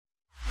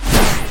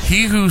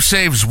He who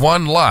saves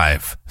one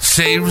life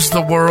saves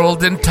the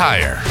world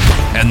entire.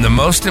 And the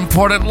most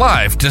important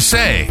life to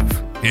save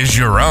is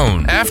your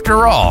own.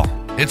 After all,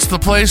 it's the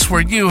place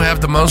where you have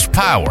the most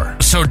power.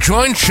 So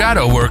join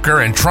shadow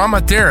worker and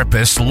trauma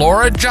therapist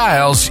Laura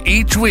Giles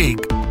each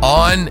week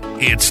on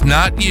It's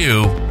Not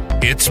You,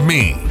 It's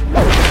Me.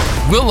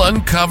 We'll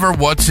uncover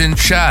what's in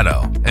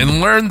shadow and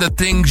learn the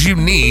things you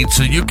need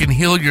so you can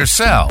heal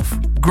yourself,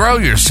 grow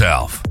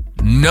yourself,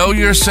 know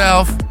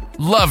yourself,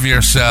 love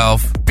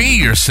yourself, be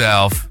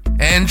yourself,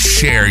 and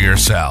share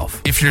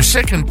yourself. If you're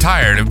sick and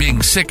tired of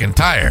being sick and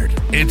tired,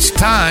 it's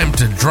time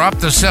to drop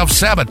the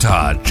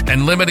self-sabotage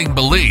and limiting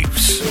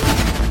beliefs.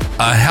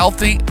 A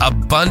healthy,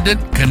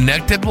 abundant,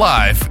 connected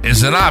life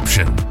is an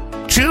option.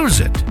 Choose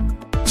it.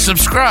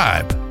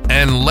 Subscribe,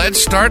 and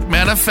let's start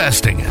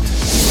manifesting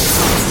it.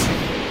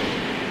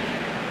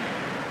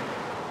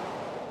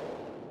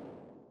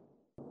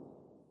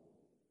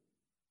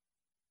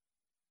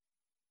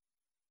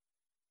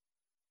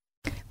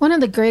 One of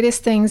the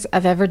greatest things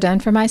I've ever done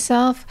for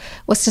myself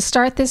was to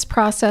start this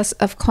process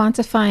of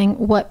quantifying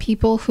what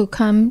people who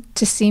come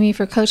to see me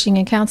for coaching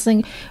and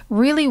counseling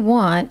really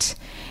want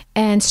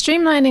and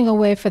streamlining a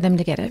way for them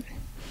to get it.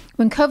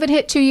 When COVID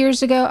hit 2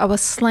 years ago, I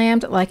was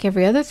slammed like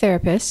every other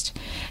therapist,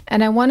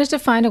 and I wanted to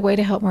find a way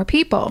to help more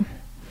people.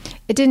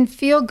 It didn't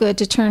feel good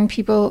to turn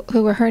people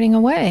who were hurting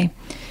away,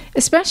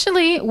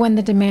 especially when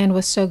the demand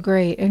was so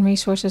great and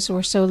resources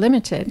were so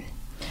limited.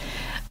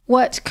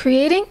 What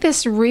creating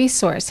this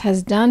resource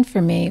has done for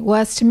me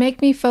was to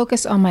make me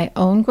focus on my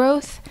own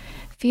growth,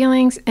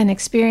 feelings, and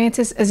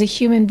experiences as a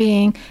human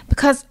being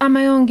because I'm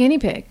my own guinea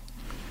pig.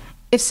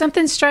 If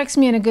something strikes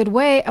me in a good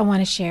way, I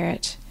want to share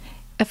it.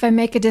 If I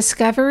make a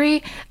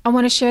discovery, I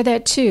want to share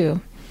that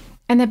too.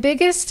 And the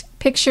biggest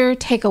picture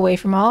takeaway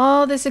from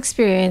all this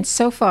experience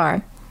so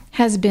far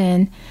has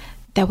been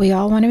that we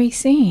all want to be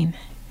seen.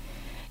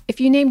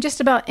 If you name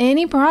just about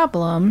any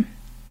problem,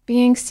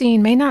 being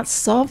seen may not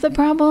solve the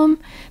problem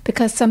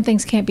because some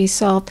things can't be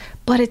solved,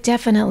 but it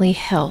definitely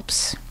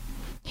helps.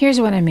 Here's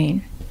what I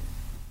mean.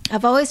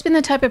 I've always been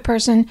the type of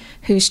person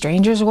who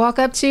strangers walk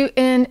up to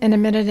and a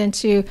minute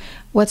into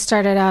what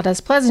started out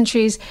as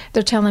pleasantries,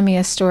 they're telling me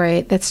a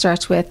story that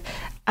starts with,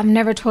 I've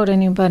never told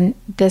anyone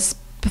this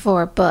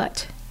before,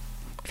 but.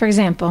 For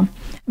example,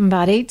 I'm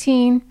about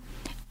 18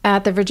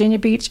 at the Virginia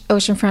Beach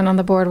oceanfront on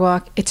the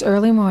boardwalk. It's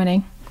early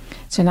morning,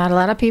 so not a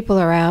lot of people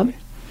are out.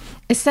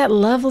 It's that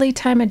lovely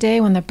time of day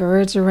when the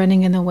birds are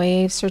running in the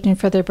waves, searching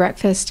for their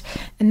breakfast,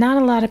 and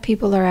not a lot of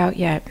people are out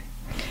yet.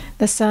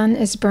 The sun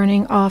is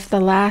burning off the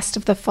last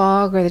of the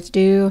fog or the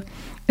dew,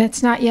 and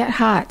it's not yet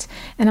hot,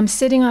 and I'm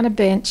sitting on a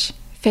bench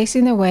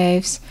facing the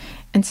waves,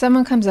 and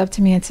someone comes up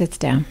to me and sits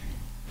down.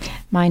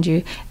 Mind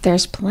you,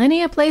 there's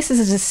plenty of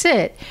places to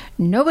sit.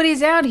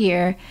 Nobody's out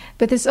here,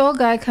 but this old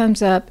guy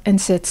comes up and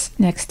sits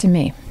next to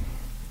me.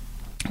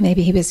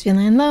 Maybe he was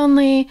feeling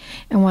lonely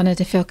and wanted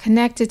to feel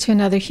connected to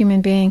another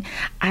human being.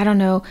 I don't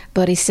know,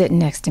 but he's sitting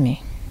next to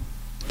me.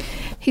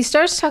 He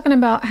starts talking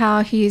about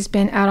how he's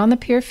been out on the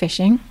pier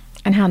fishing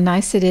and how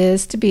nice it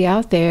is to be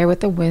out there with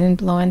the wind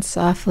blowing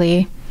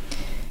softly.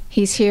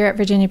 He's here at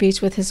Virginia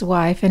Beach with his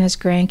wife and his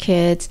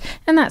grandkids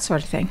and that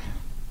sort of thing.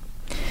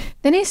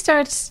 Then he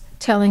starts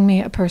telling me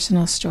a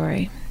personal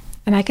story.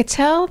 And I could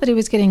tell that he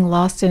was getting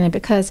lost in it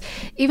because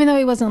even though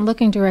he wasn't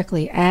looking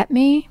directly at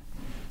me,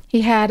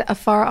 he had a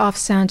far-off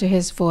sound to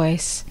his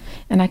voice,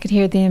 and I could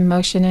hear the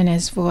emotion in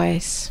his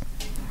voice.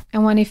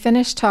 And when he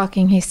finished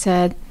talking, he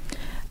said,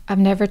 I've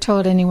never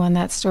told anyone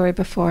that story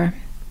before.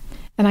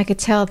 And I could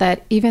tell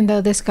that even though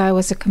this guy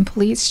was a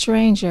complete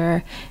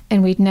stranger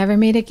and we'd never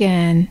meet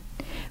again,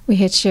 we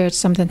had shared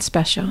something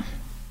special.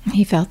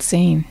 He felt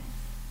seen.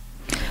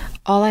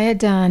 All I had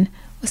done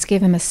was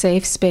give him a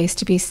safe space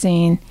to be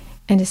seen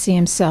and to see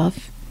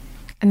himself.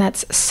 And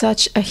that's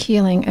such a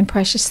healing and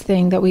precious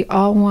thing that we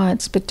all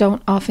want but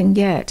don't often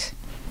get.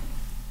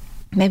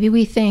 Maybe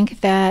we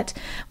think that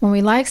when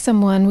we like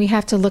someone, we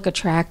have to look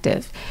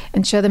attractive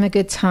and show them a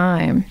good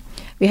time.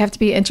 We have to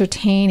be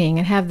entertaining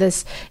and have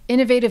this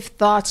innovative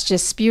thoughts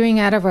just spewing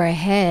out of our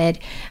head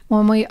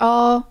when we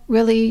all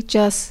really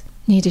just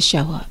need to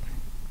show up.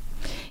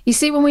 You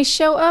see, when we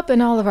show up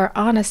in all of our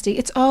honesty,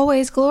 it's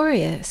always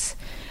glorious.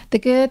 The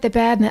good, the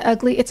bad, and the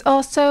ugly, it's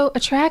also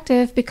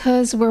attractive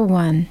because we're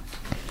one.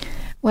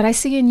 What I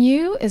see in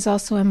you is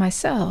also in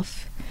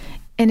myself.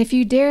 And if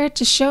you dare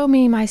to show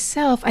me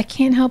myself, I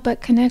can't help but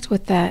connect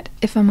with that,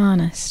 if I'm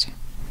honest.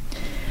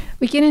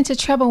 We get into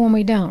trouble when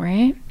we don't,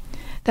 right?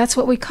 That's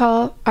what we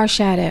call our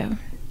shadow.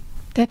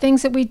 The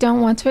things that we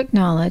don't want to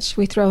acknowledge,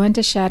 we throw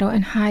into shadow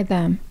and hide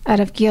them out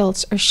of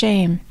guilt or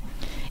shame.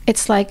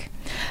 It's like,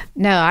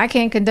 no, I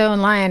can't condone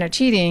lying or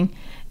cheating.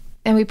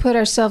 And we put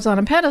ourselves on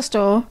a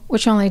pedestal,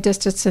 which only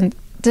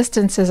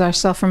distances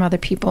ourselves from other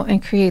people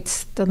and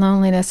creates the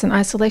loneliness and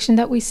isolation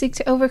that we seek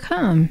to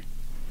overcome.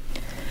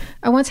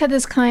 I once had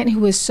this client who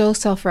was so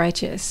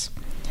self-righteous.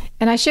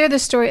 And I share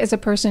this story as a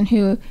person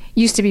who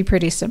used to be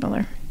pretty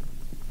similar.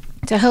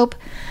 To hope,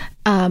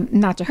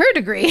 not to her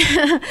degree,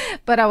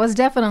 but I was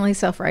definitely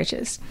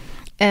self-righteous.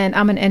 And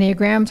I'm an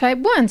Enneagram type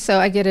 1, so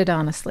I get it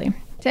honestly.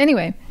 So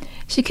anyway,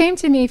 she came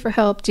to me for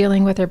help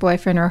dealing with her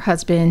boyfriend or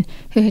husband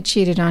who had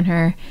cheated on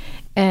her.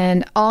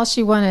 And all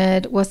she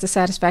wanted was the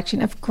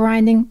satisfaction of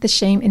grinding the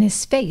shame in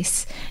his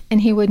face,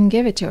 and he wouldn't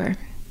give it to her.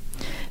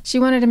 She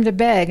wanted him to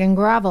beg and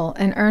grovel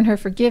and earn her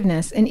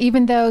forgiveness. And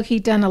even though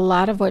he'd done a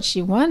lot of what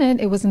she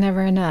wanted, it was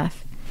never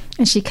enough.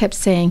 And she kept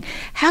saying,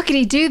 "How could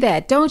he do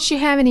that? Don't you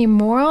have any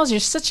morals? You're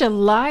such a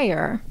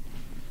liar."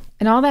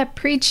 And all that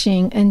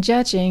preaching and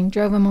judging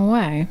drove him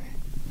away.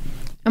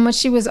 And when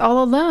she was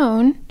all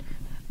alone,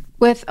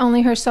 with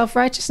only her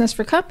self-righteousness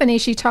for company,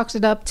 she chalked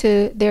up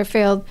their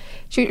failed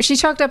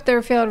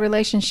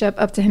relationship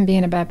up to him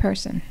being a bad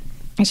person.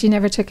 And she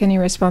never took any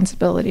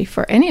responsibility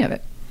for any of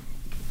it.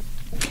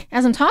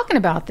 As I'm talking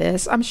about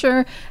this, I'm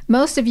sure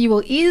most of you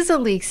will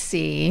easily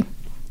see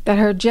that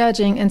her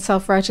judging and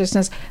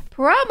self-righteousness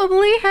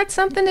probably had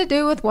something to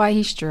do with why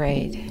he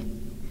strayed.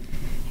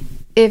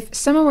 If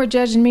someone were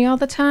judging me all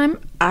the time,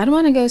 I'd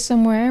want to go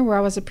somewhere where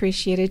I was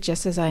appreciated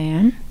just as I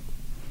am.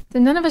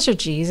 Then none of us are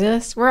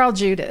Jesus. We're all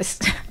Judas.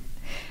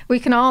 We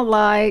can all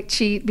lie,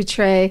 cheat,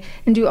 betray,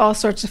 and do all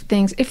sorts of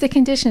things if the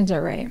conditions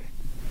are right.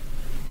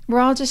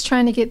 We're all just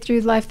trying to get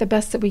through life the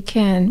best that we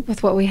can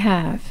with what we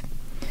have.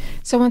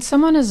 So when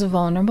someone is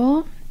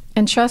vulnerable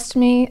and trusts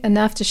me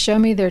enough to show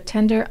me their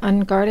tender,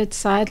 unguarded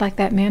side like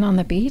that man on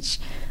the beach,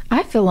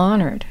 I feel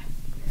honored.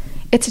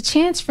 It's a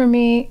chance for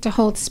me to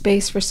hold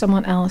space for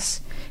someone else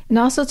and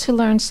also to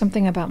learn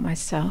something about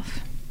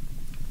myself.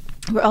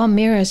 We're all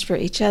mirrors for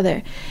each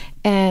other.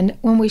 And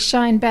when we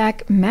shine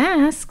back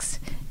masks,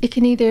 it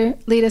can either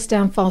lead us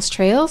down false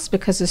trails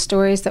because the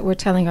stories that we're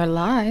telling are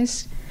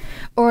lies,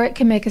 or it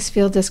can make us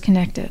feel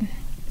disconnected.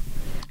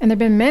 And there have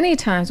been many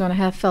times when I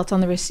have felt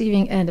on the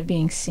receiving end of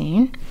being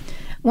seen.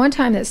 One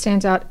time that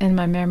stands out in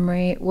my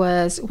memory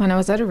was when I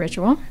was at a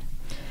ritual.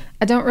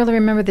 I don't really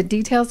remember the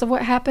details of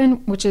what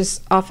happened, which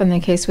is often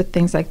the case with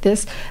things like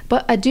this,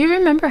 but I do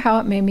remember how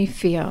it made me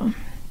feel.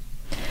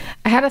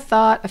 I had a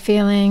thought, a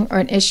feeling, or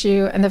an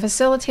issue, and the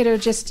facilitator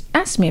just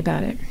asked me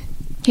about it.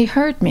 He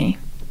heard me,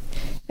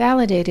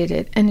 validated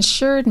it, and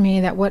assured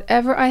me that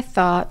whatever I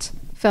thought,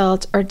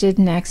 felt, or did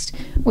next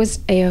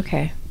was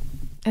A-okay.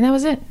 And that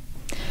was it.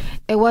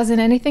 It wasn't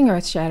anything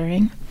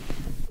earth-shattering,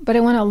 but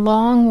it went a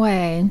long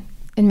way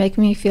in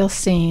making me feel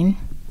seen,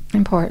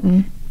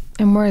 important,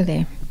 and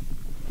worthy.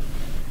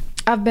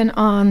 I've been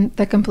on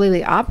the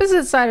completely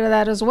opposite side of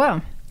that as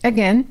well.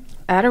 Again,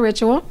 at a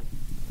ritual.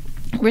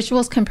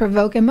 Rituals can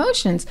provoke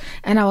emotions,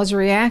 and I was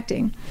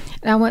reacting.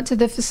 And I went to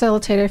the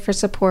facilitator for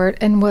support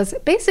and was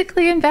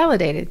basically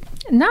invalidated,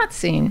 not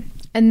seen,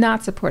 and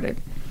not supported.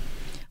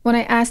 When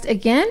I asked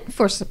again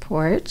for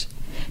support,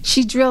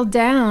 she drilled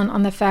down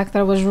on the fact that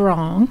I was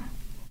wrong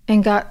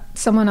and got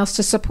someone else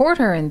to support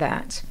her in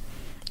that.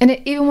 And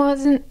it even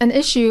wasn't an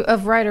issue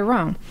of right or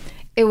wrong.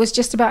 It was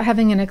just about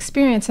having an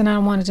experience, and I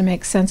wanted to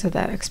make sense of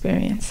that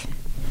experience.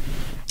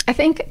 I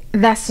think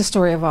that's the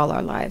story of all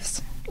our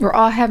lives. We're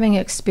all having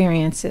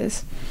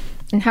experiences,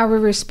 and how we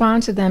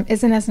respond to them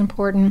isn't as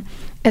important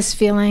as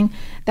feeling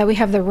that we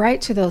have the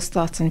right to those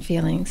thoughts and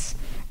feelings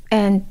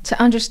and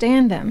to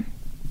understand them.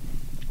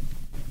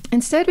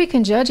 Instead, we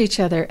can judge each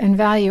other and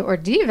value or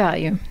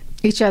devalue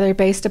each other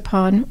based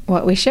upon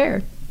what we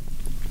share.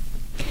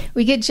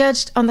 We get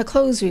judged on the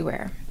clothes we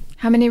wear,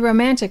 how many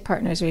romantic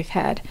partners we've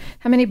had,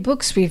 how many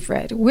books we've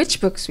read, which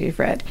books we've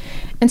read,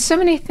 and so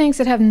many things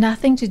that have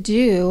nothing to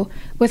do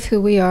with who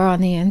we are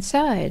on the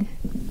inside.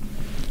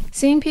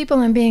 Seeing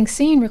people and being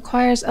seen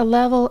requires a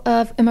level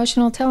of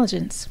emotional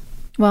intelligence.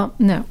 Well,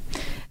 no.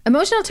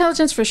 Emotional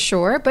intelligence for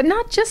sure, but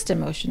not just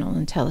emotional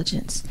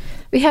intelligence.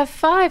 We have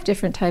 5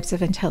 different types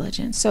of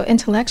intelligence. So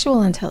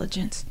intellectual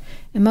intelligence,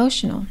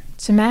 emotional,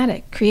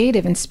 somatic,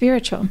 creative, and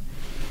spiritual.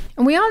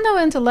 And we all know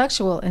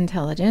intellectual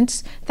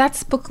intelligence.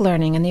 That's book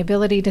learning and the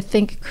ability to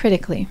think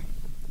critically.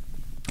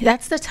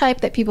 That's the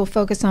type that people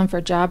focus on for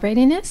job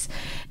readiness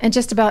and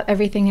just about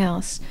everything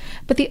else.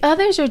 But the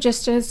others are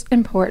just as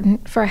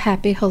important for a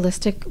happy,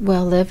 holistic,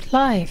 well-lived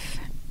life.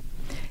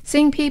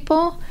 Seeing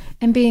people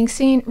and being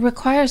seen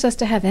requires us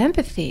to have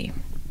empathy.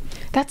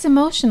 That's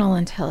emotional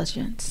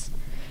intelligence.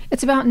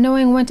 It's about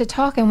knowing when to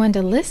talk and when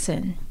to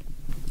listen,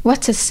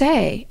 what to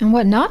say and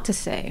what not to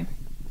say.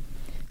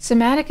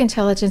 Somatic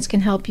intelligence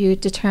can help you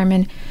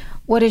determine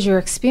what is your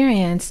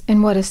experience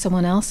and what is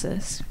someone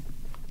else's.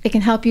 It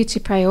can help you to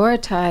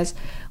prioritize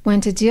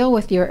when to deal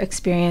with your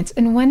experience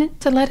and when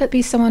to let it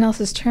be someone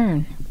else's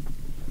turn.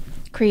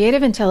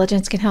 Creative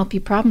intelligence can help you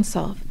problem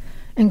solve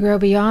and grow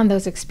beyond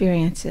those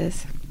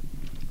experiences.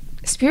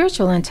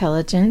 Spiritual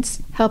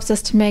intelligence helps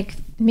us to make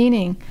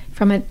meaning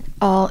from it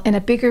all in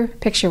a bigger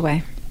picture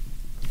way.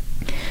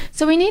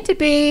 So we need to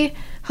be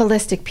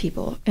holistic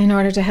people in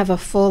order to have a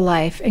full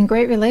life and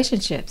great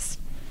relationships.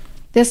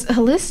 This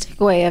holistic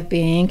way of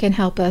being can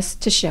help us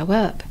to show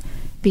up,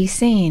 be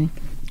seen,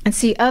 and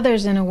see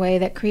others in a way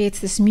that creates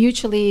this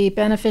mutually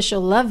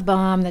beneficial love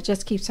bomb that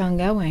just keeps on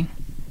going.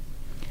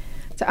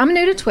 So I'm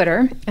new to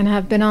Twitter, and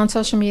I've been on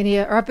social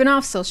media, or I've been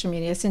off social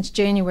media since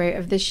January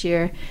of this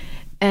year,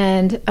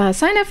 and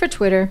signed up for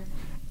Twitter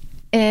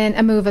in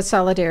a move of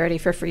solidarity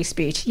for free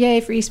speech.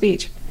 Yay, free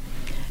speech.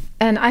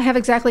 and I have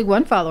exactly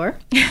 1 follower.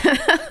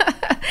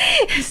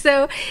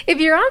 So if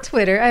you're on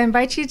Twitter, I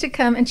invite you to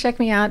come and check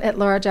me out at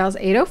Laura Giles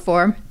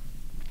 804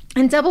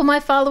 and double my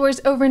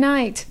followers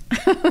overnight.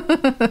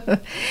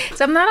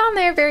 So I'm not on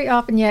there very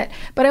often yet,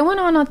 but I went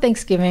on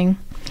Thanksgiving,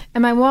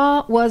 and my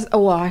wall was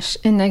awash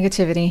in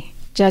negativity,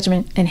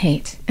 judgment, and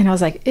hate. And I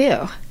was like,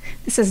 ew,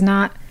 this is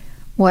not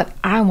what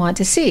I want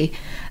to see.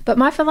 But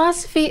my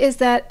philosophy is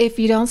that if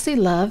you don't see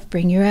love,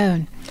 bring your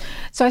own.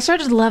 So I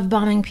started love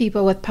bombing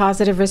people with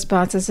positive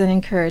responses and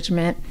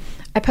encouragement.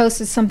 I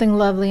posted something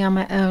lovely on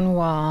my own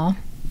wall.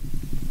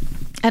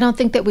 I don't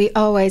think that we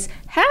always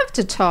have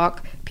to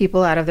talk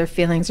people out of their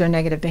feelings or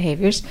negative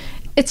behaviors.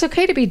 It's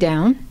okay to be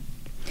down.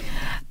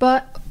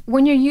 But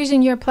when you're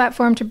using your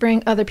platform to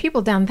bring other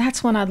people down,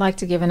 that's when I'd like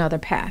to give another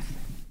path.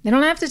 They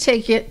don't have to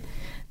take it,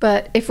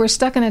 but if we're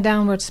stuck in a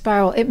downward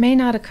spiral, it may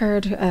not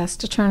occur to us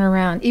to turn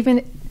around,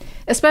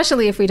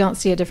 especially if we don't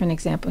see a different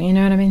example. You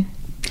know what I mean?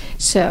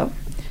 So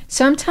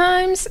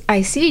sometimes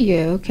I see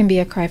you can be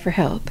a cry for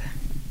help.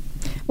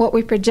 What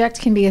we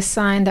project can be a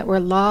sign that we're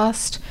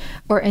lost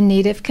or in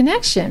need of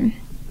connection.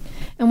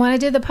 And when I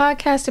did the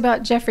podcast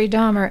about Jeffrey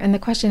Dahmer and the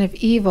question of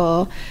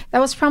evil, that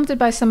was prompted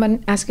by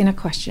someone asking a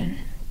question.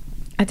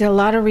 I did a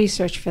lot of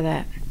research for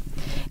that.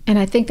 And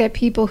I think that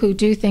people who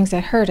do things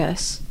that hurt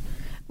us,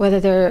 whether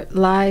they're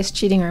lies,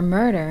 cheating, or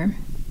murder,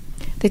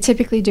 they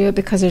typically do it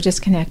because they're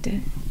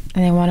disconnected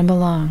and they want to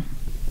belong.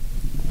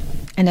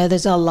 I know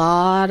there's a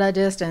lot of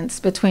distance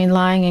between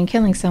lying and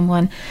killing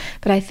someone,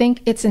 but I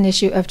think it's an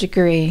issue of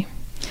degree.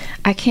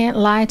 I can't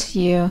lie to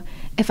you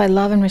if I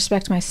love and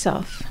respect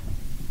myself.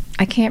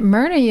 I can't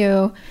murder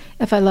you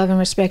if I love and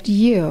respect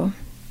you.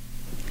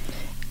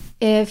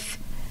 If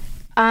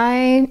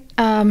I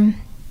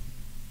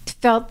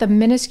felt the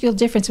minuscule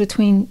difference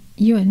between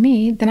you and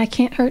me, then I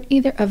can't hurt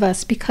either of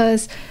us,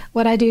 because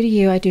what I do to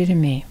you, I do to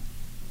me.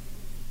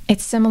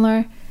 It's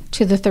similar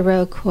to the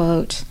Thoreau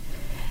quote,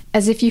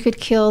 as if you could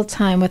kill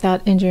time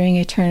without injuring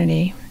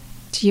eternity.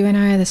 You and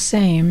I are the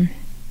same.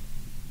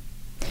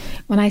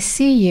 When I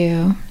see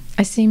you,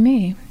 I see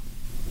me.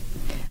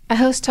 I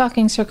host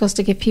talking circles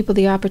to give people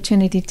the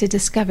opportunity to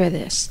discover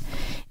this.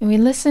 And we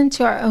listen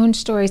to our own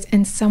stories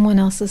in someone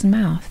else's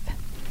mouth.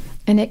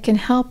 And it can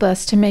help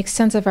us to make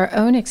sense of our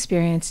own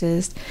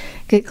experiences,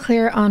 get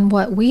clear on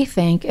what we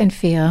think and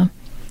feel,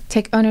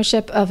 take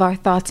ownership of our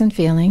thoughts and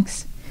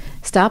feelings,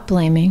 stop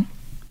blaming,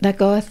 let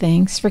go of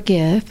things,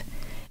 forgive,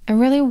 and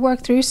really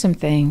work through some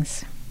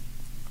things.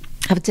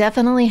 I've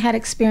definitely had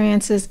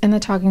experiences in the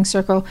talking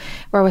circle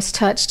where I was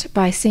touched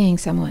by seeing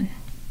someone.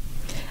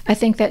 I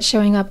think that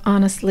showing up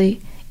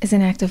honestly is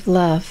an act of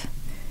love.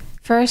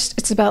 First,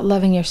 it's about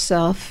loving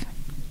yourself.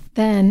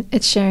 Then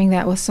it's sharing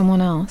that with someone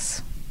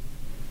else.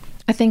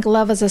 I think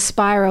love is a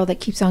spiral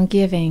that keeps on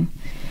giving.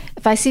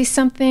 If I see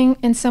something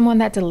in someone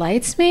that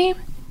delights me,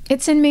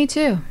 it's in me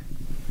too.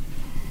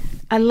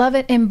 I love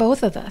it in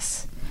both of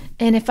us.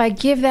 And if I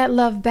give that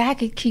love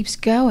back, it keeps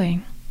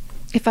going.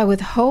 If I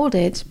withhold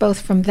it,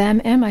 both from them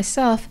and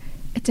myself,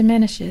 it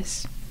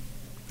diminishes.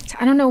 So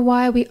I don't know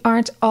why we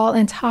aren't all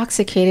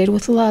intoxicated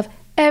with love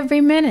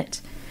every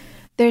minute.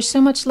 There's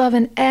so much love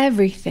in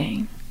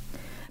everything.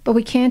 But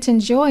we can't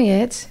enjoy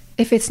it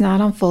if it's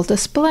not on full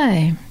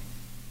display.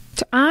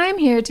 So I'm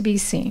here to be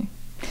seen.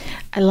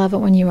 I love it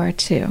when you are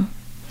too.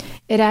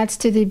 It adds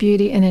to the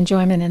beauty and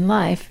enjoyment in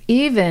life,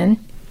 even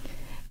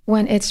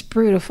when it's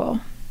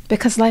beautiful,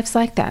 because life's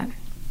like that.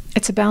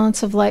 It's a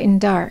balance of light and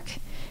dark,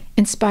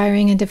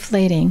 inspiring and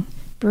deflating,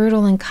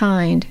 brutal and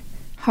kind,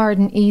 hard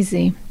and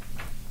easy.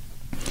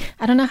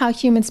 I don't know how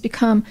humans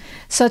become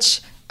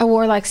such a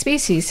warlike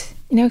species.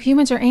 You know,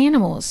 humans are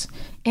animals.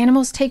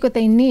 Animals take what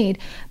they need,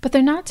 but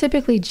they're not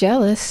typically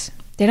jealous.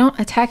 They don't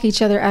attack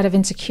each other out of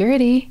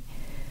insecurity.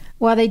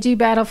 While they do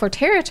battle for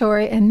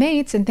territory and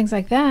mates and things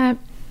like that,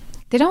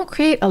 they don't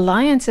create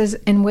alliances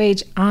and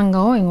wage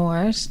ongoing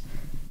wars.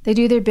 They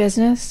do their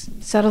business,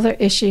 settle their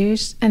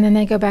issues, and then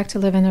they go back to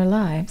living their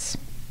lives.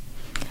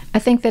 I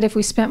think that if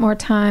we spent more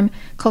time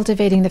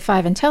cultivating the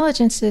 5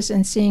 intelligences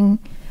and seeing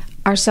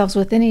ourselves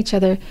within each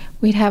other,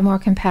 we'd have more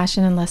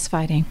compassion and less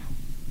fighting.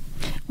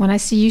 When I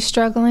see you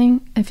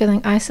struggling and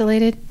feeling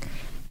isolated,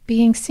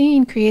 being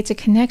seen creates a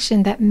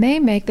connection that may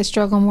make the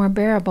struggle more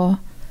bearable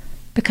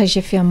because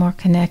you feel more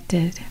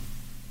connected.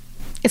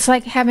 It's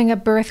like having a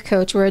birth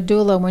coach or a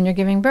doula when you're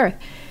giving birth.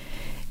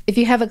 If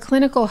you have a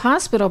clinical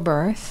hospital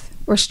birth,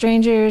 where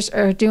strangers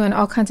are doing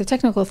all kinds of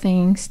technical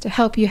things to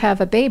help you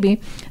have a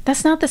baby,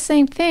 that's not the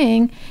same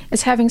thing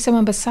as having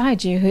someone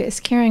beside you who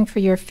is caring for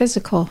your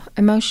physical,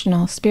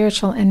 emotional,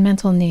 spiritual, and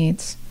mental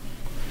needs.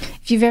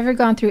 If you've ever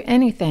gone through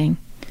anything,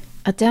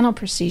 a dental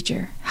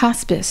procedure,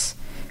 hospice,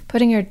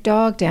 putting your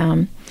dog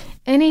down,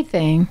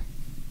 anything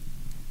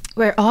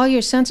where all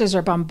your senses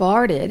are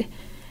bombarded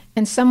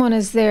and someone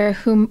is there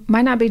who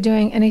might not be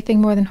doing anything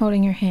more than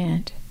holding your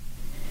hand,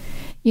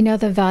 you know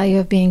the value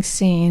of being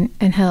seen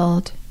and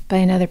held by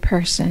another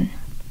person.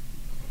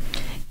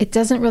 It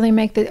doesn't really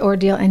make the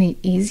ordeal any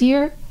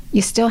easier.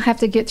 You still have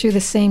to get through the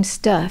same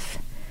stuff,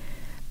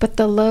 but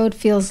the load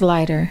feels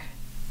lighter.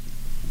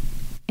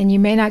 and you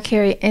may not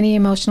carry any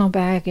emotional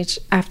baggage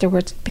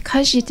afterwards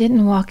because you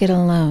didn't walk it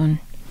alone.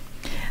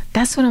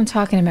 That's what I'm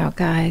talking about,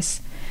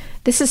 guys.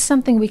 This is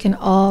something we can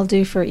all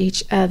do for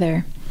each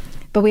other,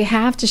 but we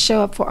have to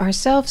show up for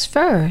ourselves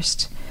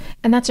first,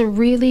 and that's a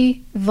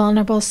really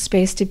vulnerable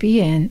space to be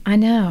in. I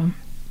know.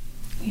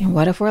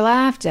 What if we're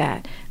laughed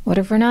at? What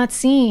if we're not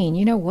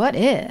seen? What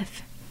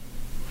if?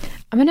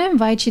 I'm going to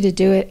invite you to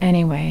do it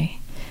anyway,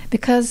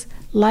 because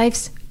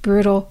life's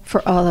brutal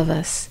for all of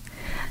us.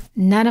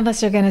 None of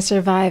us are going to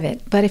survive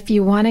it. But if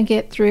you want to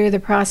get through the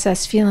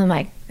process feeling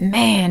like,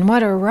 man,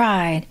 what a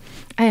ride.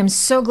 I am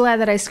so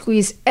glad that I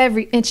squeezed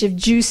every inch of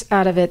juice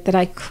out of it that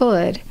I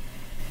could,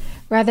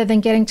 rather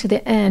than getting to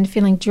the end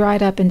feeling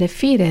dried up and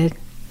defeated,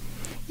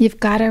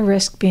 you've got to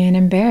risk being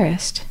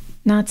embarrassed,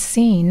 not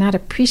seen, not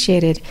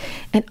appreciated,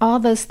 and all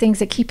those things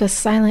that keep us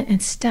silent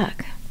and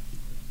stuck.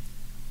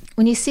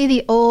 When you see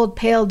the old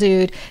pale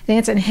dude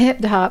dancing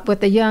hip hop with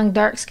the young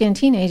dark-skinned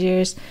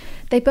teenagers,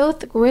 they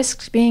both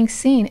risked being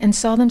seen and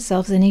saw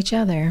themselves in each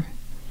other.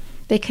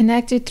 They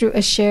connected through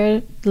a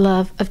shared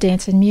love of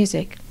dance and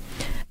music.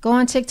 Go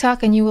on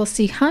TikTok and you will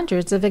see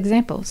hundreds of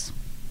examples.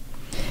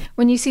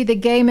 When you see the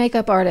gay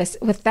makeup artist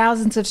with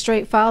thousands of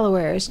straight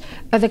followers,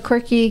 or the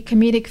quirky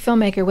comedic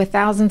filmmaker with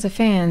thousands of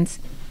fans,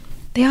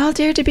 they all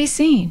dared to be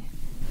seen.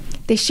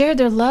 They shared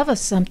their love of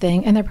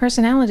something and their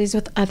personalities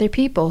with other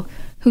people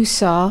who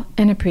saw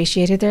and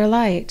appreciated their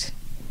light.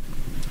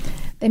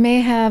 They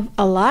may have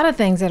a lot of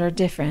things that are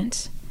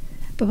different,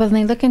 but when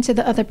they look into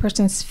the other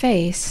person's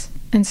face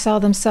and saw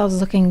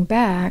themselves looking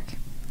back,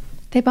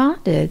 they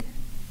bonded.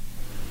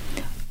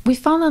 We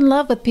fall in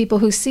love with people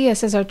who see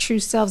us as our true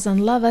selves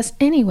and love us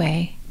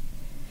anyway.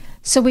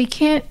 So we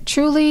can't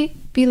truly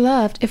be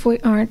loved if we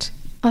aren't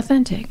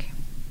authentic.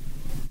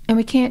 And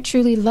we can't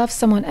truly love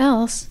someone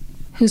else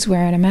who's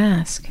wearing a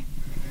mask.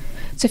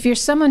 So if you're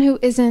someone who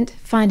isn't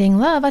finding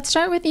love, I'd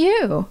start with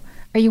you.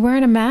 Are you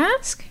wearing a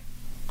mask?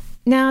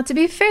 Now, to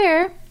be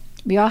fair,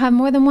 we all have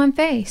more than one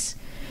face.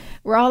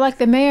 We're all like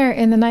the mayor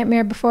in The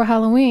Nightmare Before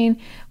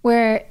Halloween,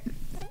 where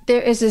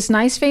there is this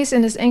nice face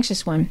and this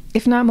anxious one,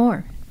 if not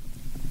more.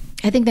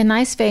 I think the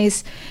nice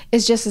face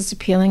is just as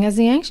appealing as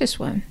the anxious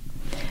one,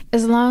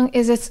 as long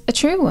as it's a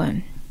true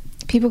one.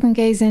 People can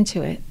gaze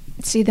into it,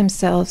 see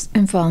themselves,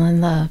 and fall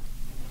in love.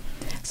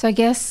 So I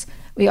guess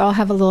we all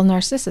have a little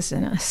Narcissus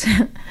in us.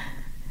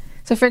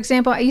 So, for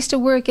example, I used to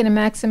work in a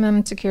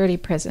maximum security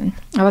prison.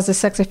 I was a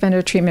sex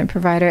offender treatment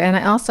provider, and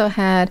I also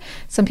had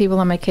some people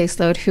on my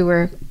caseload who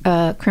were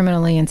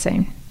criminally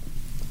insane.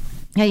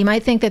 Now, you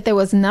might think that there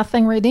was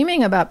nothing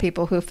redeeming about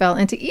people who fell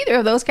into either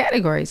of those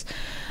categories,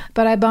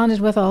 but I bonded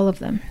with all of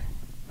them.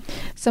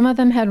 Some of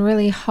them had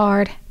really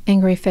hard,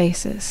 angry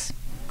faces,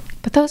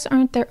 but those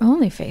aren't their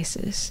only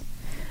faces.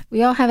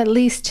 We all have at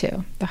least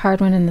two, the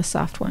hard one and the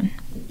soft one.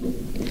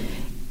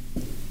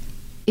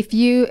 If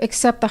you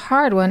accept the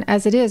hard one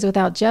as it is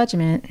without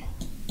judgment,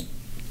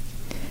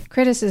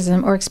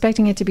 criticism, or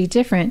expecting it to be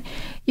different,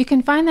 you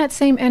can find that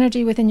same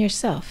energy within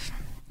yourself.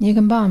 You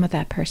can bond with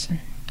that person.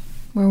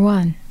 We're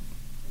one.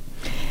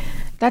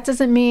 That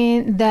doesn't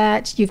mean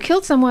that you've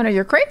killed someone or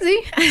you're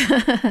crazy.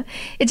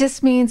 It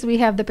just means we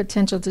have the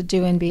potential to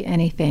do and be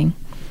anything.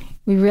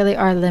 We really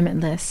are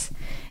limitless.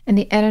 And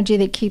the energy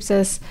that keeps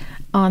us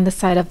on the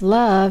side of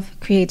love,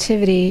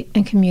 creativity,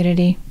 and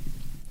community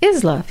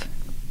is love.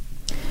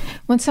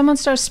 When someone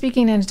starts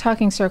speaking in a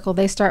talking circle,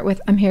 they start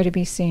with, "I'm here to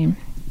be seen."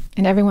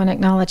 And everyone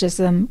acknowledges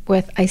them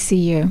with, "I see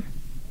you."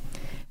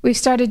 We've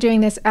started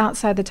doing this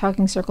outside the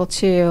talking circle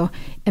too,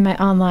 in my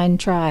online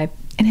tribe.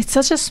 And it's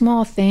such a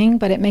small thing,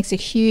 but it makes a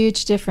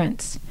huge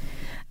difference.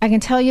 I can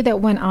tell you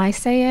that when I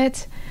say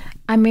it,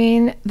 I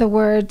mean the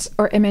words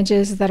or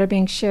images that are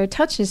being shared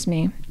touches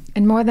me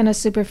in more than a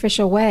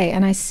superficial way,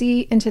 and I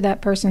see into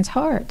that person's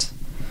heart.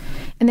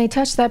 And they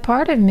touch that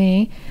part of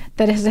me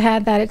that has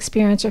had that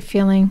experience or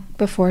feeling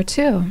before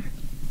too.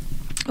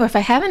 Or if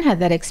I haven't had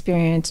that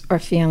experience or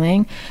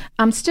feeling,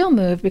 I'm still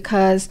moved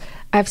because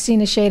I've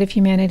seen a shade of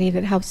humanity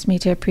that helps me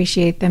to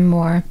appreciate them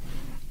more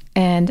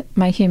and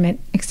my human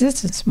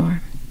existence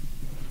more.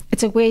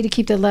 It's a way to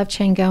keep the love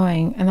chain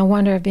going and the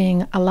wonder of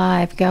being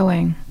alive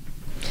going.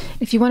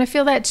 If you want to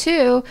feel that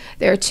too,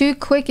 there are two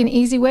quick and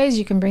easy ways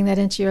you can bring that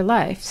into your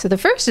life. So the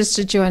first is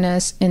to join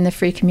us in the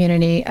free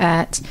community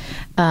at,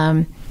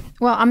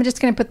 I'm just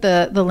going to put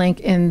the link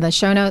in the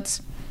show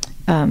notes.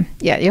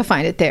 You'll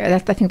find it there. I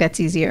think that's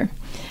easier.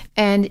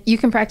 And you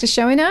can practice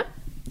showing up,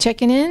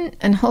 checking in,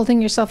 and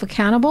holding yourself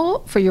accountable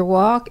for your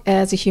walk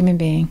as a human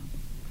being.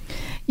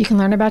 You can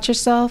learn about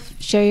yourself,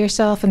 share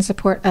yourself, and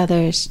support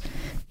others.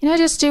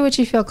 Just do what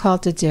you feel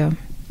called to do.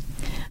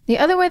 The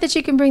other way that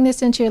you can bring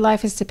this into your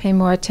life is to pay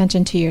more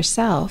attention to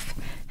yourself,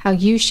 how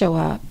you show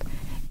up,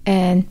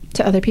 and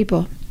to other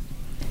people.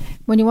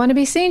 When you want to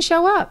be seen,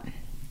 show up.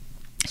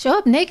 Show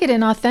up naked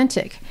and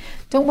authentic.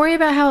 Don't worry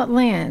about how it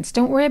lands.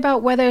 Don't worry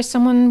about whether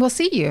someone will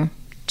see you.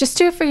 Just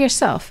do it for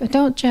yourself and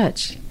don't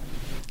judge.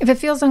 If it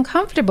feels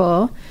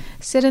uncomfortable,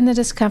 sit in the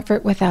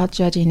discomfort without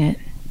judging it.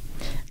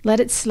 Let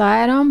it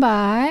slide on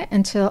by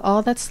until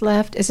all that's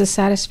left is the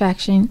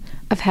satisfaction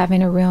of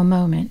having a real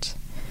moment.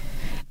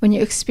 When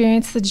you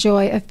experience the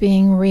joy of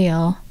being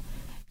real,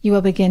 you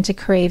will begin to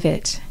crave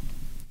it.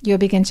 You'll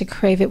begin to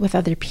crave it with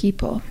other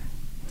people.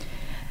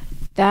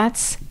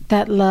 That's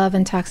that love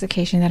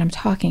intoxication that I'm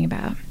talking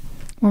about.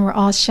 When we're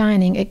all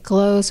shining, it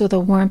glows with a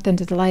warmth and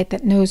delight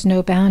that knows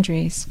no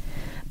boundaries.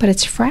 But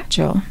it's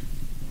fragile.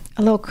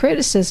 A little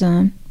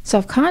criticism,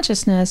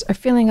 self-consciousness, or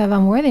feeling of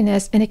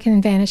unworthiness, and it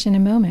can vanish in a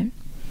moment.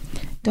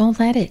 Don't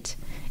let it.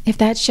 If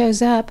that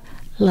shows up,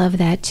 love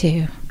that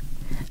too.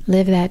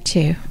 Live that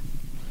too.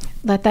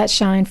 Let that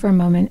shine for a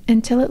moment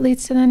until it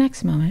leads to the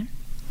next moment.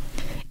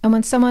 And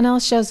when someone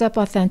else shows up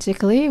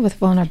authentically with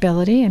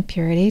vulnerability and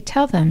purity,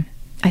 tell them,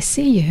 I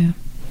see you.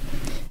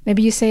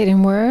 Maybe you say it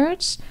in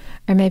words,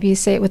 or maybe you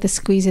say it with a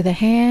squeeze of the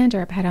hand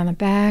or a pat on the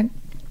back.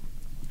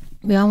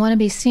 We all want to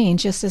be seen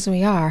just as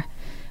we are,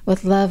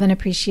 with love and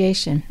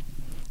appreciation.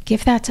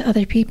 Give that to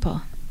other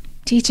people.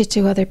 Teach it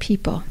to other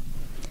people.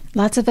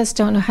 Lots of us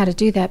don't know how to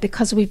do that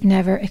because we've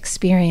never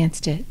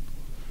experienced it.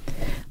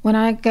 When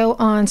I go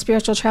on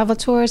spiritual travel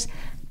tours,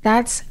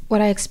 that's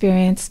what I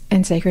experience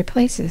in sacred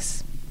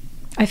places.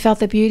 I felt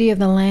the beauty of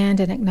the land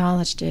and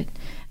acknowledged it,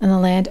 and the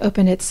land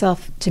opened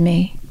itself to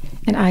me,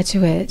 and I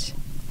to it.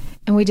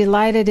 And we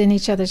delighted in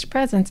each other's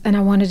presence, and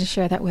I wanted to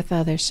share that with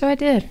others, so I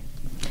did.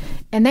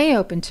 And they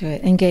opened to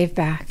it and gave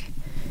back.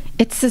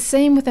 It's the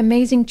same with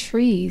amazing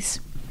trees.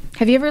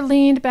 Have you ever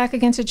leaned back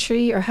against a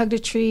tree or hugged a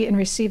tree and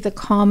received the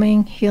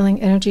calming,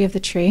 healing energy of the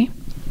tree?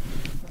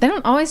 They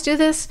don't always do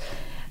this,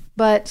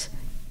 but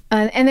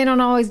and they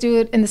don't always do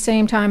it in the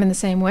same time in the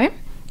same way.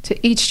 So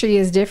each tree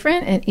is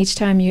different, and each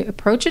time you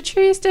approach a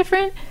tree is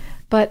different,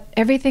 but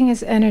everything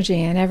is energy,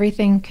 and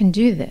everything can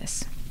do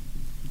this.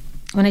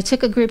 When I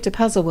took a group to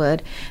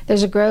Puzzlewood,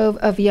 there's a grove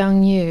of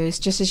young yews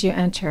just as you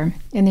enter.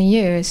 And the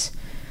yews,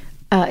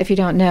 if you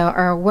don't know,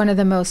 are one of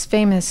the most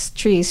famous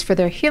trees for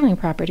their healing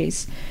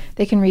properties.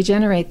 They can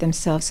regenerate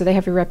themselves, so they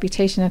have a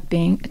reputation of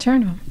being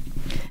eternal.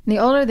 And the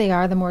older they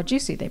are, the more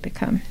juicy they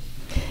become.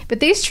 But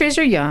these trees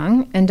are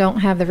young and don't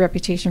have the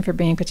reputation for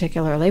being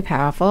particularly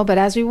powerful. But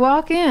as we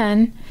walk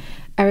in,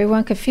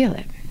 everyone could feel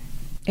it.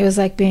 It was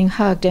like being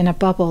hugged in a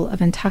bubble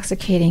of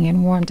intoxicating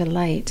and warm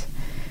delight.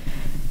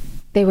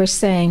 They were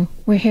saying,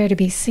 we're here to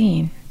be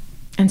seen.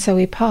 And so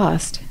we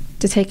paused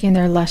to take in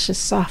their luscious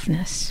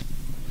softness.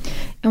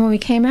 And when we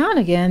came out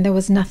again, there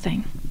was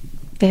nothing.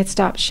 They had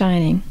stopped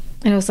shining.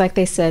 And it was like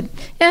they said,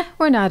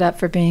 we're not up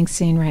for being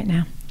seen right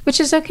now, which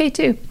is okay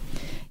too.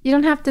 You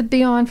don't have to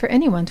be on for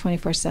anyone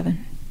 24/7.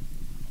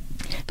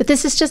 But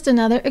this is just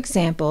another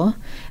example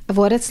of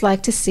what it's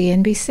like to see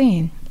and be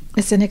seen.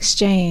 It's an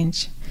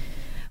exchange.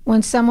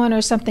 When someone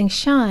or something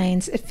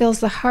shines, it fills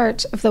the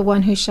heart of the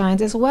one who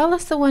shines as well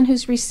as the one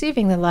who's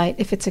receiving the light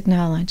if it's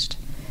acknowledged.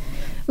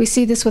 We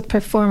see this with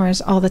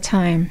performers all the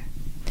time.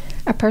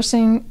 A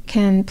person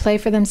can play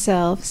for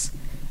themselves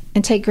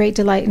and take great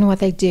delight in what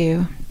they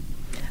do.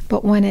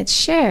 But when it's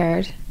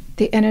shared,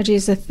 the energy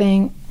is the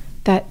thing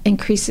that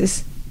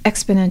increases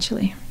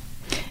exponentially.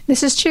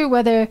 This is true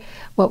whether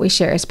what we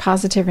share is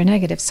positive or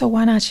negative, so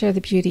why not share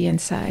the beauty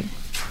inside?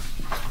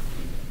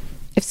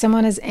 If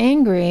someone is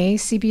angry,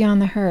 see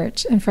beyond the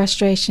hurt and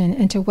frustration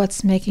into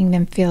what's making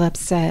them feel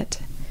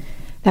upset.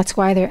 That's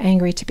why they're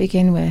angry to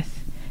begin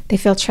with. They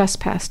feel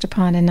trespassed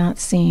upon and not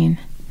seen.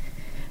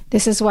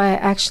 This is why I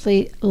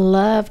actually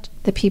loved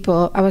the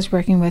people I was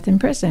working with in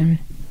prison.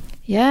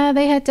 Yeah,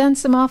 they had done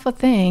some awful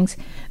things,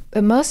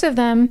 but most of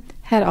them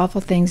had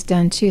awful things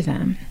done to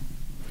them.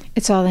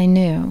 It's all they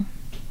knew.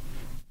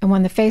 And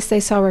when the face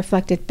they saw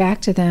reflected back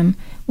to them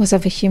was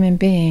of a human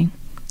being,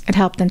 it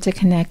helped them to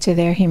connect to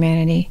their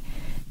humanity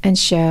and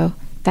show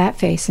that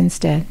face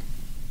instead.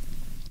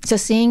 So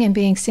seeing and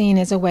being seen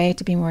is a way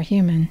to be more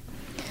human.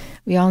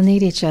 We all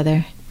need each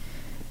other.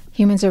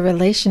 Humans are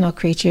relational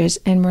creatures,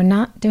 and we're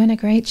not doing a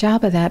great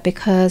job of that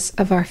because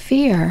of our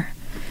fear.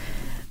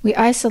 We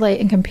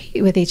isolate and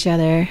compete with each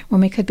other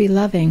when we could be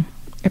loving,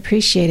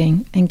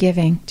 appreciating, and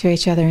giving to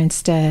each other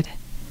instead.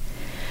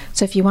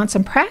 So if you want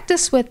some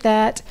practice with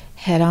that,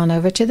 head on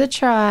over to the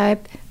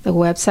tribe, the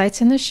website's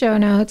in the show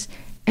notes,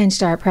 and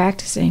start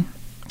practicing.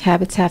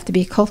 Habits have to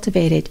be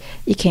cultivated.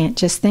 You can't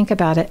just think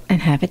about it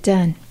and have it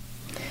done.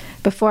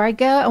 Before I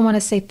go, I want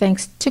to say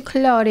thanks to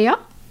Claudia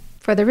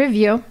for the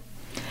review.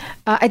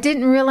 I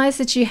didn't realize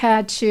that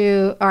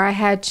I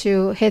had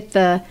to hit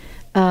the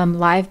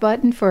live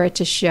button for it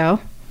to show.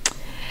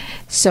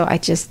 So I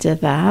just did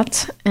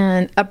that.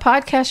 And a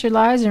podcast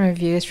relies on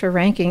reviews for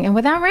ranking. And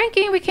without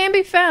ranking, we can't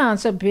be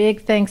found. So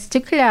big thanks to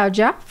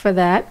Claudia for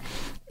that.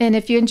 And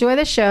if you enjoy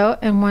the show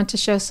and want to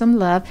show some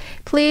love,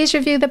 please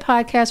review the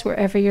podcast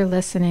wherever you're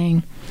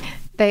listening.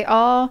 They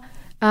all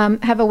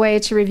have a way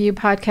to review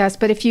podcasts.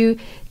 But if you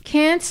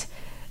can't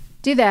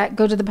do that,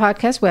 go to the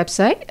podcast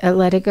website at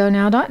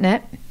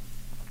letitgonow.net.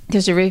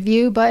 There's a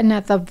review button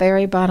at the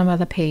very bottom of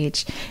the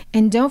page.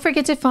 And don't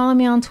forget to follow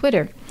me on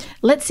Twitter.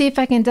 Let's see if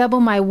I can double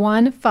my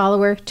 1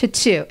 follower to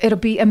 2. It'll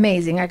be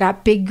amazing. I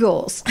got big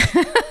goals.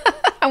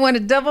 I want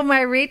to double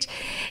my reach.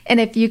 And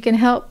if you can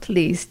help,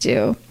 please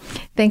do.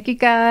 Thank you,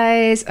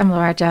 guys. I'm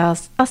Laura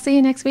Giles. I'll see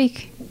you next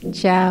week.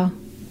 Ciao.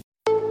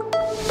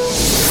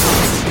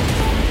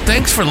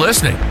 Thanks for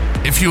listening.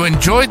 If you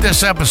enjoyed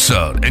this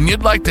episode and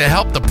you'd like to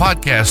help the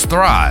podcast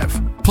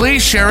thrive,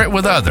 please share it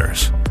with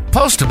others,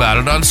 post about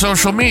it on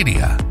social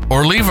media,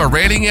 or leave a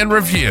rating and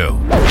review.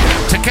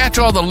 To catch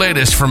all the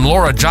latest from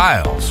Laura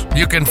Giles,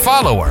 you can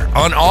follow her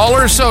on all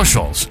her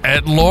socials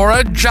at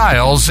Laura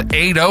Giles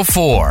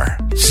 804.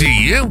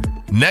 See you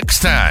next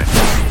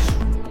time.